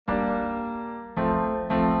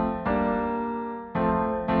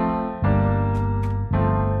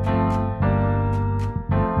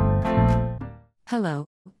Hello,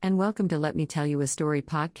 and welcome to Let Me Tell You a Story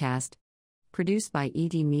podcast, produced by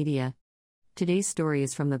ED Media. Today's story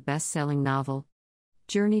is from the best-selling novel,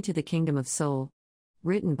 Journey to the Kingdom of Soul,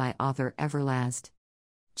 written by author Everlast.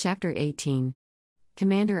 Chapter 18.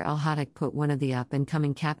 Commander Al-Hadak put one of the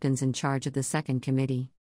up-and-coming captains in charge of the second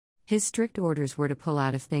committee. His strict orders were to pull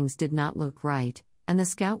out if things did not look right, and the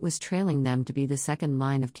scout was trailing them to be the second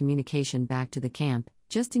line of communication back to the camp,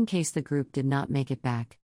 just in case the group did not make it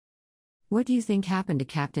back. "What do you think happened to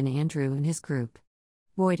Captain Andrew and his group?"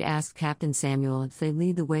 Boyd asked Captain Samuel as they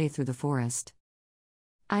lead the way through the forest.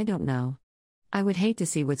 "I don't know. I would hate to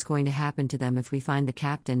see what's going to happen to them if we find the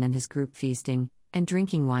captain and his group feasting and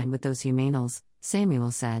drinking wine with those humanals,"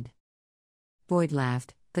 Samuel said. Boyd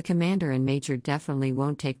laughed. "The commander and major definitely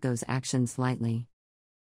won't take those actions lightly."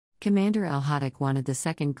 Commander Al-Hadak wanted the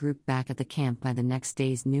second group back at the camp by the next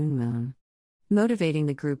day's noon moon, motivating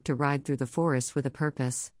the group to ride through the forest with a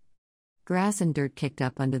purpose. Grass and dirt kicked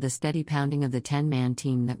up under the steady pounding of the 10-man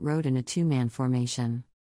team that rode in a 2-man formation.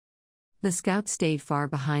 The scout stayed far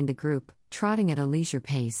behind the group, trotting at a leisure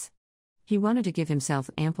pace. He wanted to give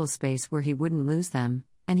himself ample space where he wouldn't lose them,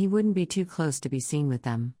 and he wouldn't be too close to be seen with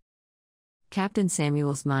them. Captain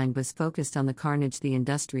Samuel's mind was focused on the carnage the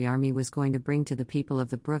Industry Army was going to bring to the people of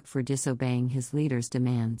the Brook for disobeying his leader's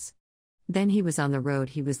demands. Then he was on the road.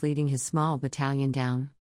 He was leading his small battalion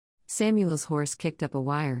down. Samuel's horse kicked up a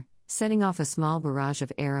wire, setting off a small barrage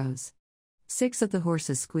of arrows. 6 of the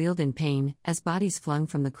horses squealed in pain as bodies flung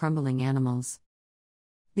from the crumbling animals.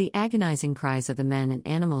 The agonizing cries of the men and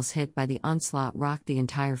animals hit by the onslaught rocked the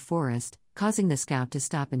entire forest, causing the scout to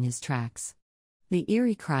stop in his tracks. The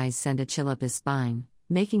eerie cries sent a chill up his spine,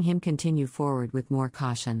 making him continue forward with more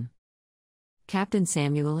caution. Captain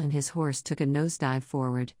Samuel and his horse took a nosedive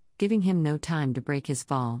forward, giving him no time to break his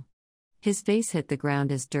fall. His face hit the ground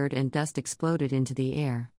as dirt and dust exploded into the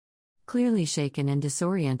air. Clearly shaken and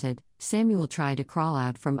disoriented, Samuel tried to crawl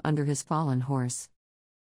out from under his fallen horse.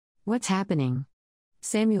 "What's happening?"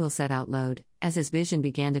 Samuel said out loud, as his vision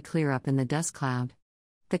began to clear up in the dust cloud.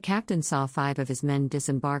 The captain saw 5 of his men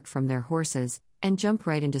disembark from their horses and jump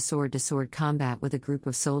right into sword-to-sword combat with a group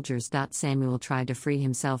of soldiers. Samuel tried to free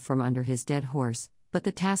himself from under his dead horse, but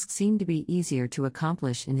the task seemed to be easier to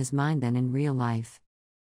accomplish in his mind than in real life.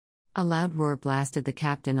 A loud roar blasted the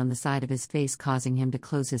captain on the side of his face, causing him to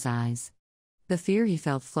close his eyes. The fear he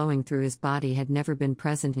felt flowing through his body had never been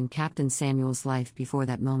present in Captain Samuel's life before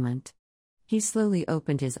that moment. He slowly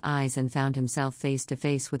opened his eyes and found himself face to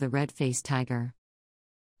face with a red-faced tiger.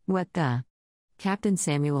 "What the?" Captain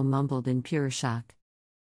Samuel mumbled in pure shock.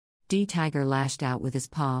 D-Tiger lashed out with his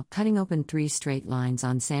paw, cutting open 3 straight lines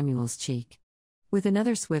on Samuel's cheek. With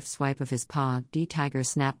another swift swipe of his paw, D-Tiger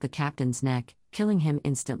snapped the captain's neck, killing him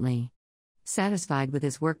instantly. Satisfied with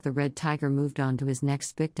his work, the red tiger moved on to his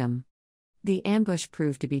next victim. The ambush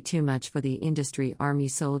proved to be too much for the Industry Army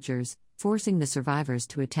soldiers, forcing the survivors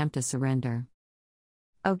to attempt a surrender.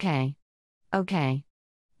 Okay.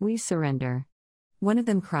 We surrender," one of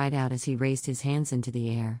them cried out as he raised his hands into the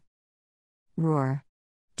air. "Roar!"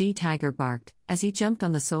 D-Tiger barked, as he jumped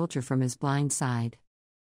on the soldier from his blind side.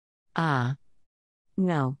 "Ah!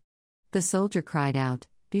 No!" the soldier cried out,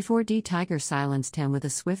 before D-Tiger silenced him with a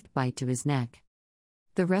swift bite to his neck.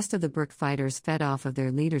 The rest of the Brook fighters fed off of their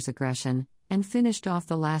leader's aggression, and finished off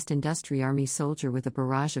the last Industry Army soldier with a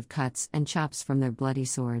barrage of cuts and chops from their bloody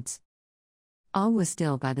swords. All was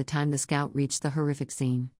still by the time the scout reached the horrific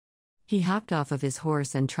scene. He hopped off of his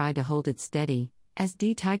horse and tried to hold it steady, as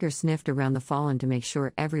D-Tiger sniffed around the fallen to make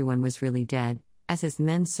sure everyone was really dead, as his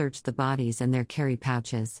men searched the bodies and their carry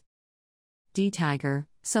pouches. "D-Tiger,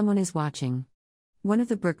 someone is watching," one of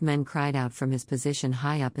the Brook men cried out from his position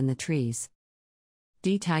high up in the trees.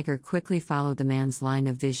 D-Tiger quickly followed the man's line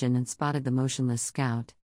of vision and spotted the motionless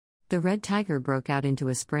scout. The red tiger broke out into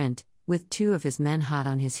a sprint, with 2 of his men hot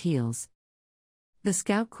on his heels. The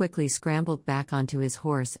scout quickly scrambled back onto his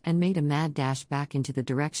horse and made a mad dash back into the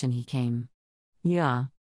direction he came. Yeah.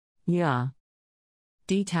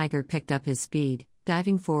 D-Tiger picked up his speed,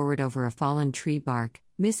 diving forward over a fallen tree bark,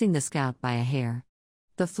 missing the scout by a hair.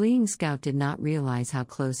 The fleeing scout did not realize how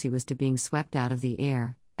close he was to being swept out of the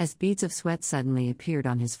air, as beads of sweat suddenly appeared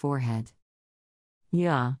on his forehead.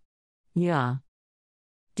 Yeah.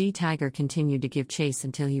 D-Tiger continued to give chase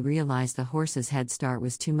until he realized the horse's head start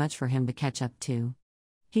was too much for him to catch up to.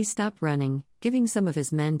 He stopped running, giving some of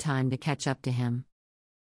his men time to catch up to him.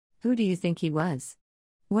 "Who do you think he was?"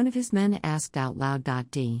 one of his men asked out loud.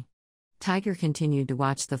 D-Tiger continued to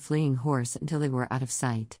watch the fleeing horse until they were out of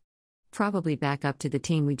sight. "Probably back up to the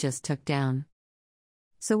team we just took down."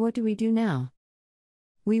 "So what do we do now?"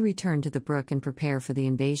 "We return to the Brook and prepare for the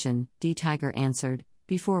invasion," D-Tiger answered,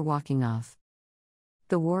 before walking off.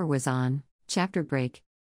 The war was on. Chapter break.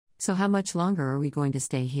 So how much longer are we going to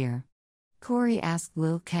stay here? Corey asked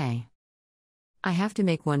Lil Kay. I have to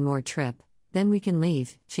make one more trip, then we can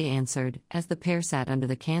leave, she answered, as the pair sat under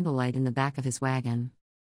the candlelight in the back of his wagon.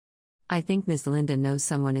 I think Miss Linda knows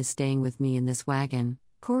someone is staying with me in this wagon,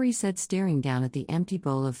 Corey said, staring down at the empty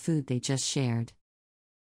bowl of food they just shared.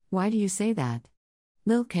 Why do you say that?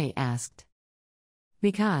 Lil Kay asked.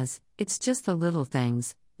 Because, it's just the little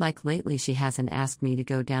things, like lately she hasn't asked me to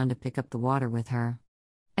go down to pick up the water with her.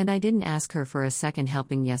 And I didn't ask her for a second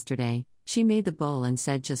helping yesterday, she made the bowl and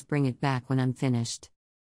said just bring it back when I'm finished.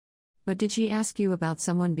 But did she ask you about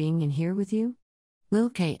someone being in here with you? Lil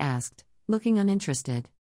Kay asked, looking uninterested.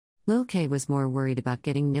 Lil Kay was more worried about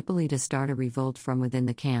getting Nippoli to start a revolt from within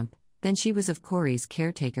the camp than she was of Corey's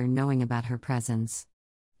caretaker knowing about her presence.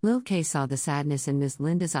 Lil Kay saw the sadness in Miss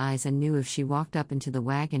Linda's eyes and knew if she walked up into the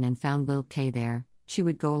wagon and found Lil Kay there, she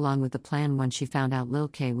would go along with the plan once she found out Lil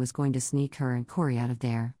Kay was going to sneak her and Corey out of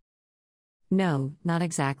there. No, not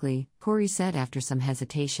exactly, Corey said after some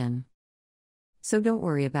hesitation. So don't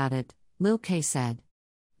worry about it, Lil Kay said.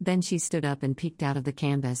 Then she stood up and peeked out of the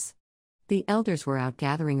canvas. The elders were out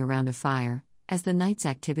gathering around a fire, as the night's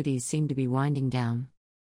activities seemed to be winding down.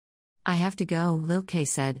 I have to go, Lil Kay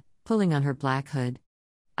said, pulling on her black hood.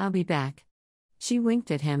 I'll be back. She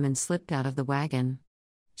winked at him and slipped out of the wagon.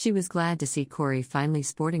 She was glad to see Corey finally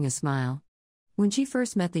sporting a smile. When she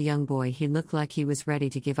first met the young boy, he looked like he was ready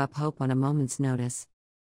to give up hope on a moment's notice.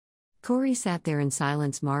 Corey sat there in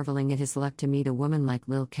silence, marveling at his luck to meet a woman like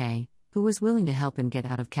Lil Kay, who was willing to help him get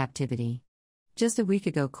out of captivity. Just a week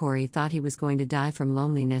ago, Corey thought he was going to die from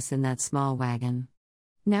loneliness in that small wagon.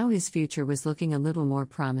 Now his future was looking a little more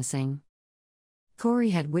promising. Corey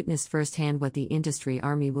had witnessed firsthand what the industry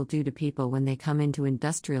army will do to people when they come in to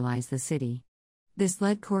industrialize the city. This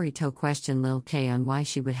led Corey to question Lil Kay on why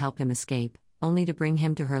she would help him escape, only to bring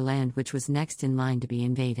him to her land, which was next in line to be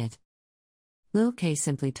invaded. Lil Kay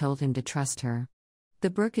simply told him to trust her. The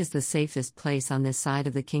brook is the safest place on this side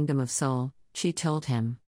of the Kingdom of Soul, she told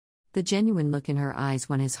him. The genuine look in her eyes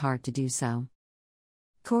won his heart to do so.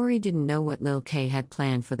 Corey didn't know what Lil Kay had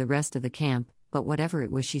planned for the rest of the camp, but whatever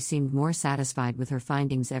it was, she seemed more satisfied with her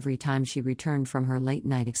findings every time she returned from her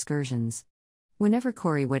late-night excursions. Whenever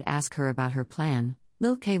Corey would ask her about her plan,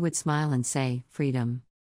 Lil Kay would smile and say, freedom.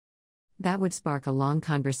 That would spark a long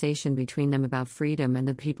conversation between them about freedom and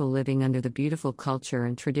the people living under the beautiful culture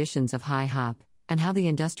and traditions of High Hop, and how the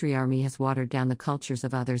industry army has watered down the cultures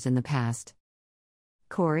of others in the past.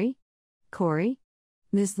 Corey? Corey?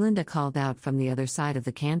 Miss Linda called out from the other side of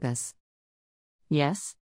the canvas.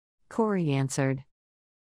 Yes? Corey answered.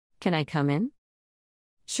 Can I come in?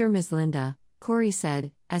 Sure, Miss Linda, Corey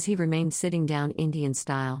said, as he remained sitting down Indian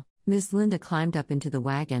style. Miss Linda climbed up into the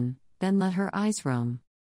wagon, then let her eyes roam.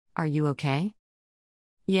 Are you okay?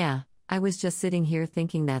 Yeah, I was just sitting here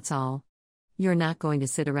thinking, that's all. You're not going to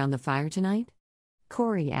sit around the fire tonight?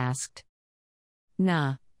 Corey asked.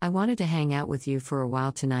 Nah, I wanted to hang out with you for a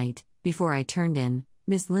while tonight, before I turned in,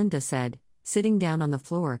 Miss Linda said, sitting down on the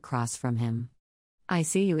floor across from him. I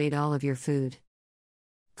see you ate all of your food.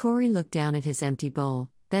 Corey looked down at his empty bowl,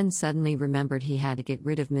 then suddenly remembered he had to get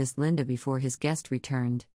rid of Miss Linda before his guest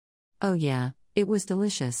returned. Oh yeah, it was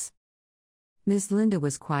delicious. Miss Linda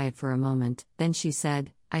was quiet for a moment, then she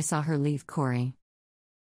said, I saw her leave Corey.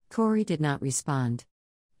 Corey did not respond.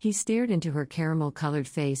 He stared into her caramel-colored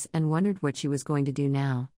face and wondered what she was going to do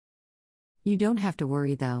now. You don't have to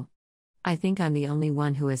worry though. I think I'm the only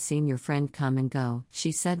one who has seen your friend come and go,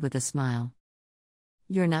 she said with a smile.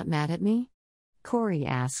 You're not mad at me? Corey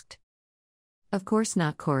asked. Of course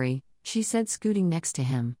not, Corey, she said, scooting next to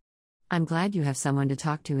him. I'm glad you have someone to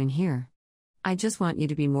talk to in here. I just want you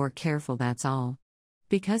to be more careful, that's all.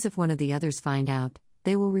 Because if one of the others find out,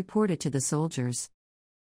 they will report it to the soldiers.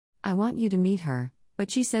 I want you to meet her, but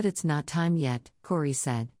she said it's not time yet, Corey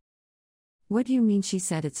said. What do you mean she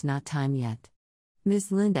said it's not time yet?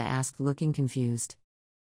 Miss Linda asked, looking confused.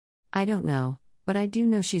 I don't know, but I do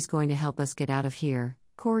know she's going to help us get out of here,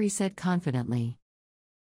 Corey said confidently.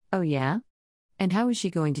 Oh yeah? And how is she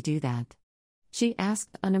going to do that? She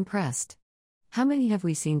asked, unimpressed. How many have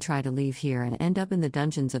we seen try to leave here and end up in the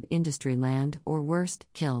dungeons of Industry Land, or worst,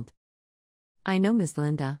 killed? I know, Miss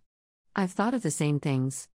Linda. I've thought of the same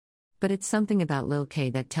things. But it's something about Lil Kay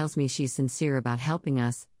that tells me she's sincere about helping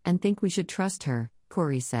us, and think we should trust her,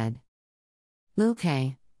 Corey said. Lil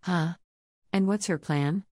Kay, huh? And what's her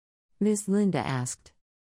plan? Miss Linda asked.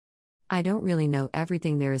 I don't really know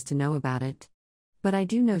everything there is to know about it. But I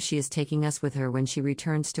do know she is taking us with her when she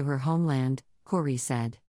returns to her homeland, Corey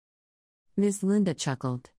said. Miss Linda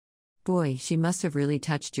chuckled. Boy, she must have really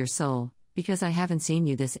touched your soul, because I haven't seen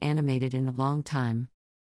you this animated in a long time.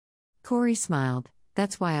 Corey smiled.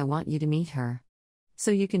 That's why I want you to meet her.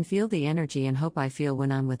 So you can feel the energy and hope I feel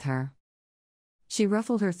when I'm with her. She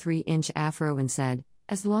ruffled her 3-inch afro and said,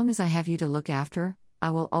 as long as I have you to look after, I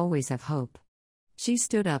will always have hope. She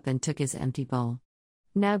stood up and took his empty bowl.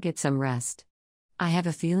 Now get some rest. I have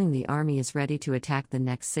a feeling the army is ready to attack the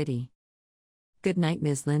next city. Good night,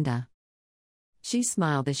 Ms. Linda. She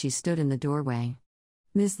smiled as she stood in the doorway.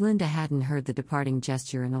 Ms. Linda hadn't heard the departing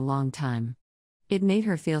gesture in a long time. It made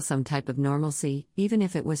her feel some type of normalcy, even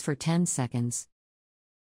if it was for 10 seconds.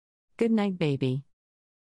 Good night, baby.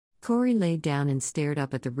 Corey laid down and stared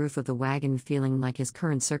up at the roof of the wagon, feeling like his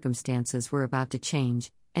current circumstances were about to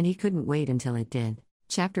change, and he couldn't wait until it did.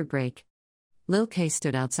 Chapter break. Lil Kay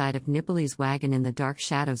stood outside of Nipple's wagon in the dark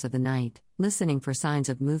shadows of the night, listening for signs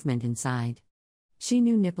of movement inside. She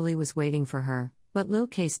knew Nipple was waiting for her, but Lil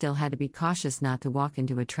Kay still had to be cautious not to walk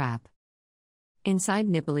into a trap. Inside,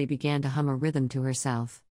 Nipple began to hum a rhythm to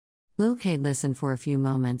herself. Lil Kay listened for a few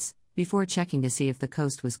moments, before checking to see if the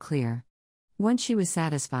coast was clear. Once she was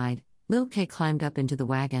satisfied, Lil Kay climbed up into the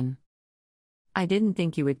wagon. I didn't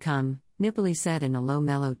think you would come, Nipple said in a low,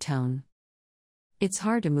 mellow tone. It's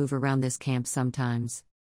hard to move around this camp sometimes.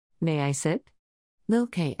 May I sit? Lil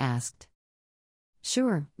Kay asked.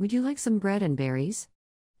 Sure, would you like some bread and berries?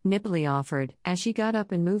 Nipple offered, as she got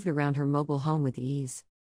up and moved around her mobile home with ease.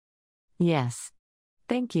 Yes.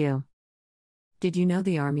 Thank you. Did you know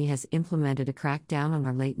the army has implemented a crackdown on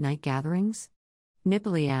our late-night gatherings?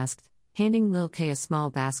 Nipple asked, handing Lil Kay a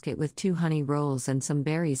small basket with 2 honey rolls and some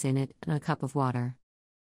berries in it and a cup of water.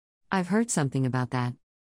 I've heard something about that.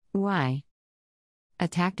 Why? A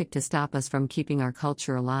tactic to stop us from keeping our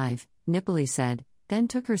culture alive, Nipple said, then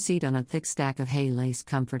took her seat on a thick stack of hay-laced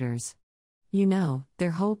comforters. You know,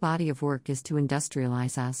 their whole body of work is to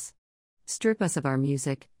industrialize us. Strip us of our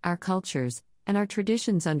music, our cultures, and our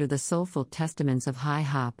traditions under the soulful testaments of high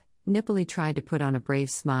hop. Nipple tried to put on a brave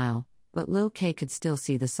smile, but Lil Kay could still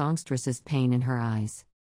see the songstress's pain in her eyes.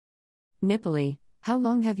 Nipple, how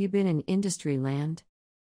long have you been in industry land?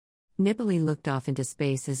 Nipple looked off into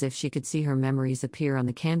space as if she could see her memories appear on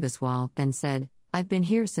the canvas wall, then said, I've been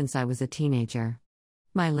here since I was a teenager.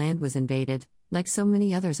 My land was invaded, like so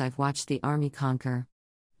many others I've watched the army conquer.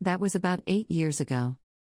 That was about 8 years ago.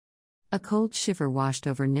 A cold shiver washed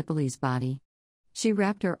over Nipple's body. She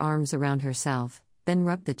wrapped her arms around herself, then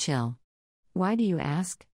rubbed the chill. Why do you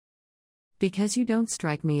ask? Because you don't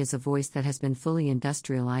strike me as a voice that has been fully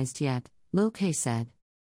industrialized yet, Lil Kay said.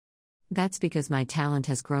 That's because my talent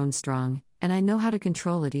has grown strong, and I know how to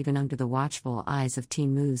control it even under the watchful eyes of T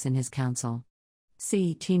Moose and his council.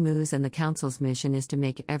 See, T Moose and the council's mission is to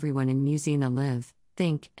make everyone in Muzina live,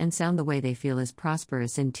 think, and sound the way they feel is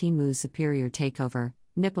prosperous in T Moose's superior takeover,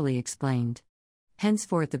 Nipple explained.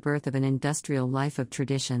 Henceforth the birth of an industrial life of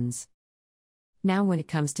traditions. Now when it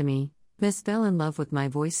comes to me, Miss fell in love with my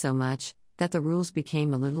voice so much, that the rules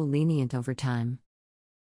became a little lenient over time.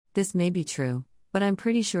 This may be true, but I'm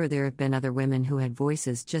pretty sure there have been other women who had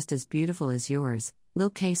voices just as beautiful as yours, Lil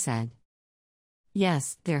Kay said.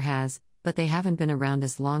 Yes, there has, but they haven't been around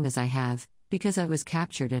as long as I have, because I was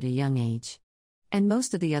captured at a young age. And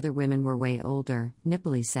most of the other women were way older,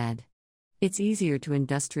 Nipple said. It's easier to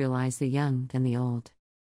industrialize the young than the old.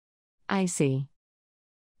 I see.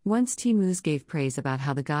 Once T Moose gave praise about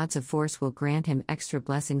how the gods of force will grant him extra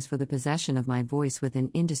blessings for the possession of my voice within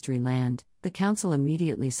industry land, the council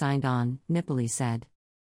immediately signed on, Nipple said.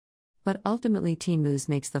 But ultimately T Moose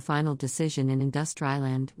makes the final decision in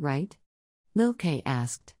Industriland, right? Lil Kay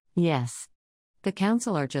asked. Yes. The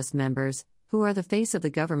council are just members, who are the face of the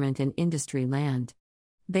government in industry land.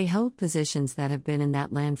 They hold positions that have been in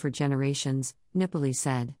that land for generations, Nipple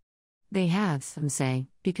said. They have, some say,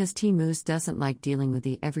 because T Moose doesn't like dealing with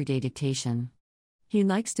the everyday dictation. He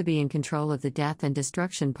likes to be in control of the death and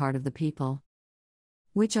destruction part of the people.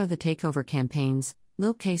 Which are the takeover campaigns,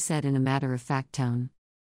 Lil Kay said in a matter-of-fact tone.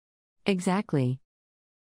 Exactly.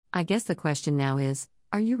 I guess the question now is,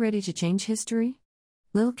 are you ready to change history?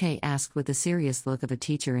 Lil Kay asked with the serious look of a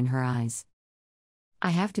teacher in her eyes. I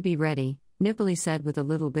have to be ready, Nipple said with a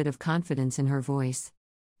little bit of confidence in her voice.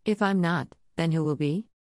 If I'm not, then who will be?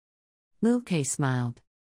 Lil Kay smiled.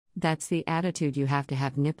 That's the attitude you have to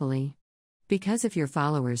have, Nipple. Because if your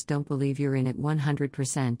followers don't believe you're in it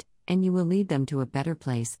 100%, and you will lead them to a better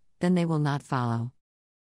place, then they will not follow.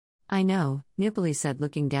 I know, Nipple said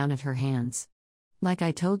looking down at her hands. Like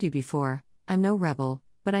I told you before, I'm no rebel,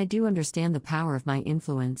 but I do understand the power of my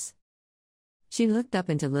influence. She looked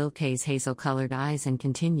up into Lil Kay's hazel-colored eyes and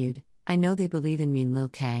continued, I know they believe in me, Lil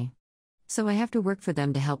Kay. So I have to work for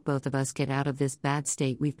them to help both of us get out of this bad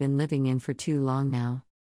state we've been living in for too long now.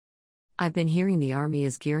 I've been hearing the army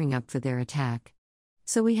is gearing up for their attack.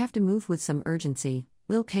 So we have to move with some urgency,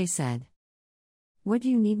 Lil Kay said. What do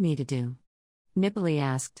you need me to do? Nipoli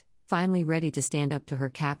asked, finally ready to stand up to her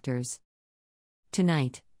captors.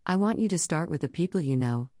 Tonight, I want you to start with the people you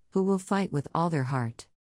know, who will fight with all their heart.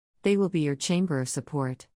 They will be your chamber of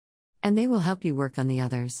support. And they will help you work on the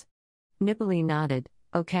others. Nipoli nodded,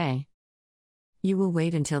 okay. You will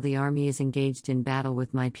wait until the army is engaged in battle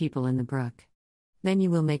with my people in the brook. Then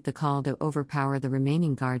you will make the call to overpower the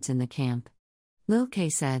remaining guards in the camp. Lil Kay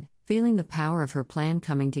said, feeling the power of her plan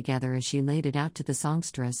coming together as she laid it out to the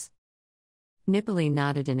songstress. Nipoli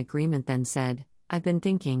nodded in agreement, then said, I've been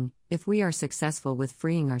thinking, if we are successful with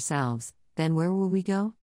freeing ourselves, then where will we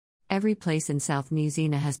go? Every place in South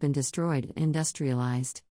Musina has been destroyed and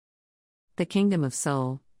industrialized. The Kingdom of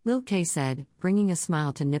Seoul, Lil Kay said, bringing a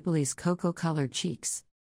smile to Nipoli's cocoa-colored cheeks.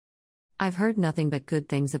 I've heard nothing but good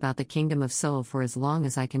things about the Kingdom of Seoul for as long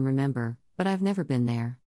as I can remember, but I've never been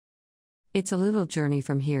there. It's a little journey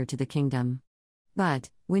from here to the kingdom. But,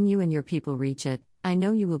 when you and your people reach it, I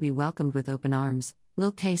know you will be welcomed with open arms,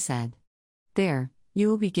 Lil Kay said. There, you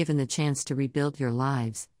will be given the chance to rebuild your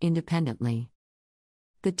lives, independently.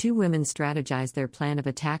 The two women strategized their plan of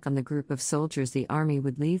attack on the group of soldiers the army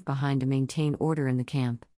would leave behind to maintain order in the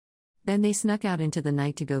camp. Then they snuck out into the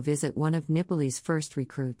night to go visit one of Nipoli's first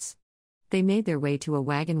recruits. They made their way to a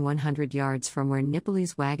wagon 100 yards from where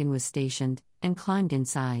Nipoli's wagon was stationed, and climbed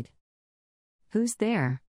inside. Who's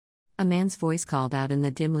there? A man's voice called out in the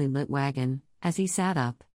dimly lit wagon, as he sat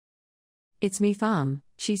up. It's me, Pham,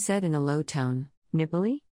 she said in a low tone.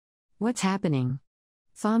 Nipoli? What's happening?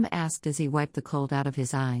 Pham asked as he wiped the cold out of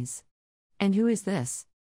his eyes. And who is this?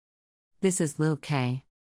 This is Lil Kay.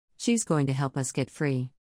 She's going to help us get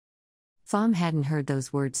free. Pham hadn't heard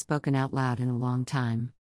those words spoken out loud in a long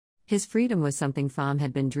time. His freedom was something Pham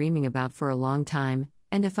had been dreaming about for a long time,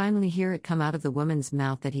 and to finally hear it come out of the woman's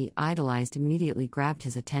mouth that he idolized immediately grabbed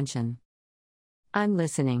his attention. I'm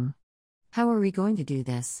listening. How are we going to do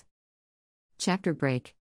this? Chapter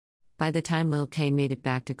break. By the time Lil Kay made it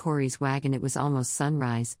back to Corey's wagon, it was almost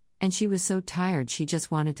sunrise, and she was so tired she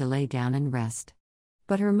just wanted to lay down and rest.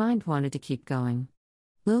 But her mind wanted to keep going.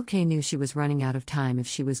 Lil Kay knew she was running out of time if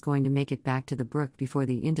she was going to make it back to the brook before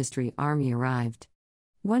the industry army arrived.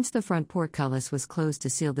 Once the front portcullis was closed to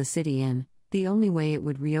seal the city in, the only way it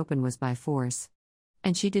would reopen was by force.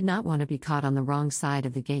 And she did not want to be caught on the wrong side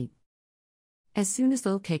of the gate. As soon as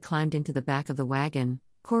Lil Kay climbed into the back of the wagon,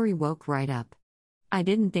 Corey woke right up. I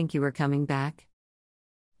didn't think you were coming back.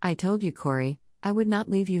 I told you, Corey, I would not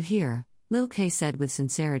leave you here, Lil Kay said with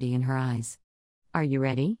sincerity in her eyes. Are you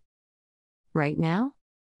ready? Right now?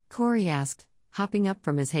 Corey asked, hopping up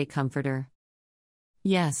from his hay comforter.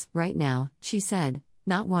 Yes, right now, she said,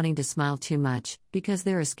 not wanting to smile too much, because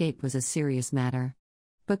their escape was a serious matter.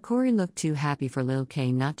 But Corey looked too happy for Lil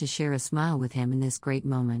Kay not to share a smile with him in this great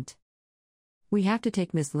moment. We have to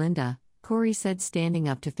take Miss Linda, Corey said, standing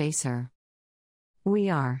up to face her. We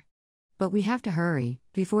are. But we have to hurry,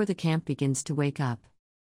 before the camp begins to wake up.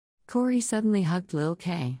 Corey suddenly hugged Lil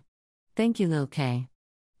Kay. Thank you, Lil Kay.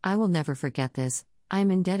 I will never forget this, I am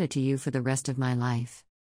indebted to you for the rest of my life.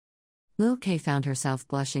 Lil Kay found herself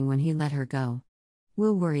blushing when he let her go.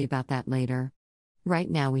 We'll worry about that later. Right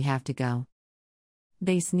now we have to go.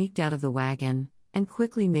 They sneaked out of the wagon, and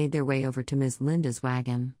quickly made their way over to Ms. Linda's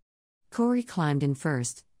wagon. Corey climbed in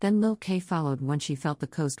first, then Lil Kay followed once she felt the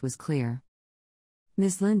coast was clear.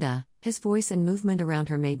 Ms. Linda, his voice and movement around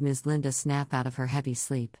her made Ms. Linda snap out of her heavy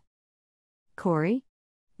sleep. Corey?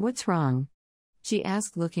 What's wrong? She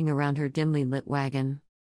asked, looking around her dimly lit wagon.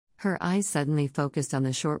 Her eyes suddenly focused on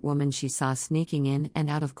the short woman she saw sneaking in and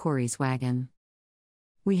out of Corey's wagon.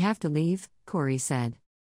 We have to leave, Corey said.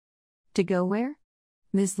 To go where?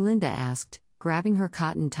 Ms. Linda asked, grabbing her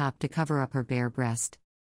cotton top to cover up her bare breast.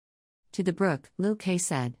 To the brook, Lil Kay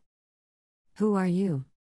said. Who are you?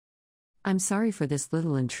 I'm sorry for this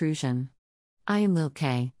little intrusion. I am Lil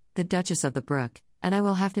Kay, the Duchess of the Brook, and I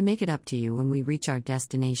will have to make it up to you when we reach our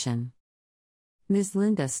destination. Ms.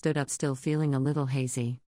 Linda stood up, still feeling a little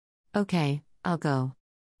hazy. Okay, I'll go.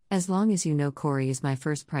 As long as you know Corey is my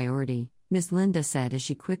first priority, Ms. Linda said as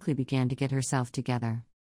she quickly began to get herself together.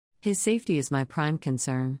 His safety is my prime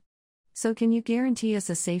concern. So can you guarantee us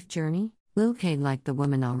a safe journey? Lil Kay liked the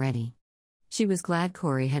woman already. She was glad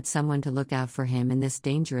Corey had someone to look out for him in this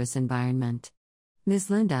dangerous environment. Ms.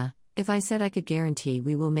 Linda, if I said I could guarantee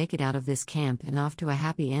we will make it out of this camp and off to a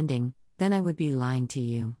happy ending, then I would be lying to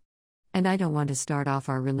you. And I don't want to start off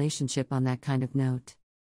our relationship on that kind of note.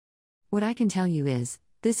 What I can tell you is,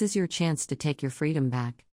 this is your chance to take your freedom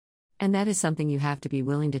back. And that is something you have to be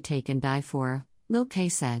willing to take and die for, Lil Kay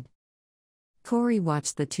said. Corey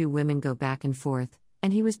watched the two women go back and forth,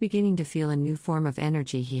 and he was beginning to feel a new form of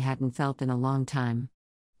energy he hadn't felt in a long time.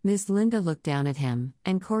 Ms. Linda looked down at him,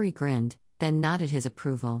 and Corey grinned, then nodded his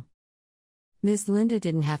approval. Ms. Linda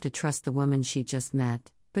didn't have to trust the woman she'd just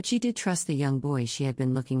met, but she did trust the young boy she had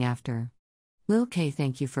been looking after. Lil K,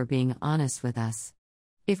 thank you for being honest with us.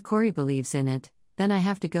 If Corey believes in it, then I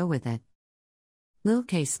have to go with it. Lil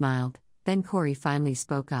K smiled, then Corey finally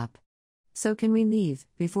spoke up. So can we leave,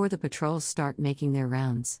 before the patrols start making their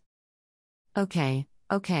rounds? Okay,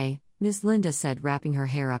 Ms. Linda said, wrapping her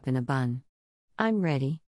hair up in a bun. I'm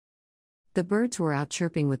ready. The birds were out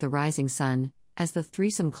chirping with the rising sun, as the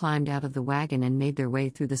threesome climbed out of the wagon and made their way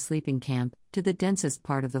through the sleeping camp, to the densest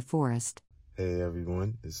part of the forest. Hey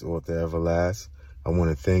everyone, it's Author Everlast. I want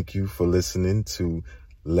to thank you for listening to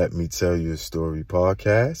Let Me Tell You a Story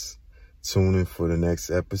podcast. Tune in for the next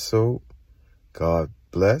episode. God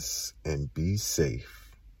bless and be safe.